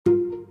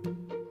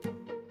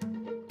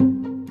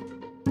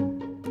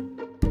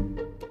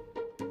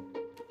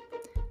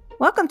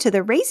Welcome to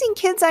the Raising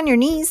Kids on Your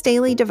Knees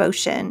daily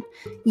devotion.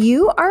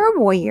 You are a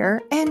warrior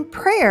and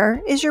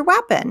prayer is your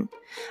weapon.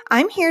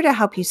 I'm here to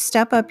help you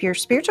step up your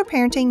spiritual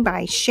parenting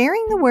by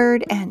sharing the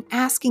word and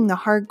asking the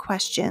hard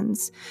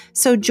questions.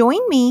 So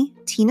join me,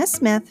 Tina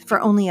Smith, for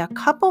only a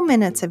couple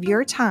minutes of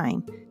your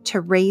time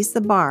to raise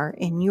the bar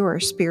in your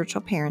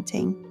spiritual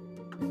parenting.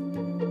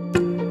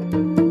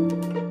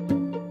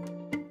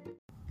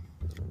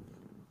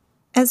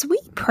 As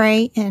we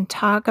pray and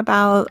talk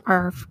about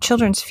our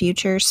children's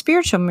future,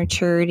 spiritual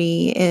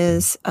maturity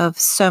is of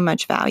so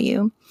much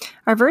value.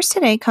 Our verse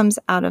today comes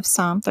out of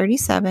Psalm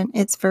 37.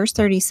 It's verse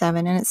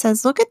 37, and it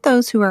says, "Look at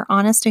those who are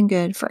honest and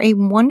good, for a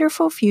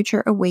wonderful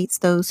future awaits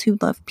those who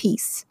love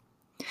peace."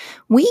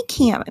 We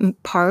can't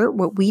impart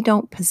what we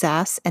don't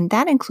possess, and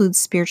that includes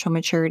spiritual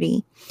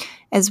maturity.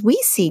 As we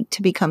seek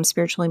to become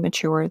spiritually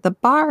mature, the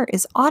bar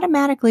is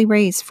automatically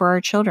raised for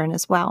our children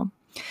as well.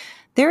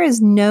 There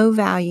is no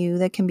value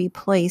that can be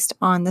placed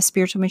on the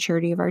spiritual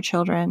maturity of our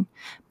children,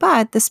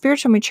 but the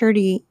spiritual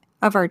maturity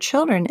of our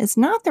children is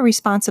not the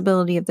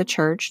responsibility of the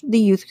church, the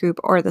youth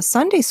group, or the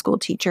Sunday school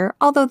teacher,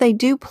 although they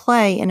do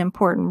play an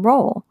important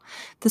role.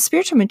 The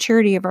spiritual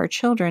maturity of our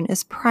children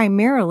is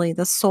primarily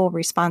the sole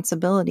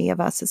responsibility of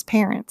us as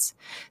parents.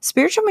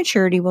 Spiritual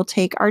maturity will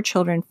take our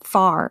children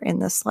far in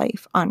this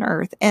life on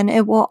earth, and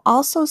it will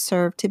also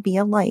serve to be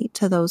a light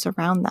to those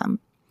around them.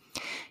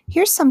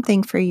 Here's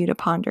something for you to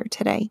ponder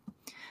today.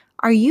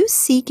 Are you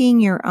seeking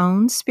your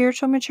own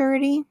spiritual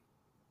maturity?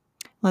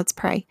 Let's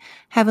pray.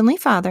 Heavenly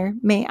Father,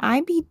 may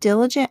I be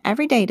diligent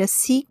every day to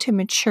seek to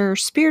mature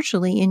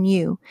spiritually in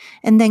you,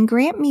 and then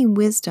grant me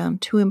wisdom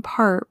to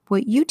impart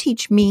what you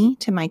teach me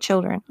to my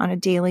children on a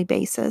daily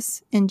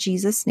basis. In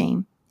Jesus'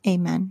 name,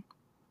 amen.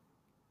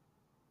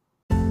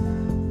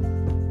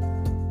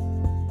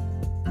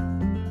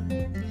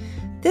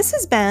 This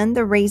has been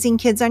the Raising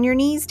Kids on Your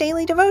Knees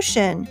daily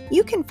devotion.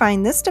 You can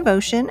find this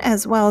devotion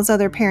as well as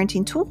other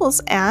parenting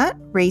tools at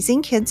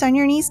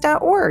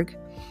raisingkidsonyourknees.org.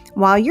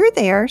 While you're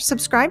there,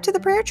 subscribe to the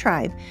Prayer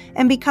Tribe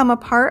and become a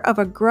part of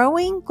a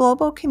growing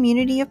global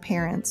community of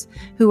parents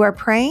who are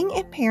praying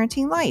and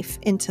parenting life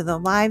into the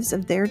lives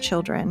of their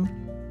children.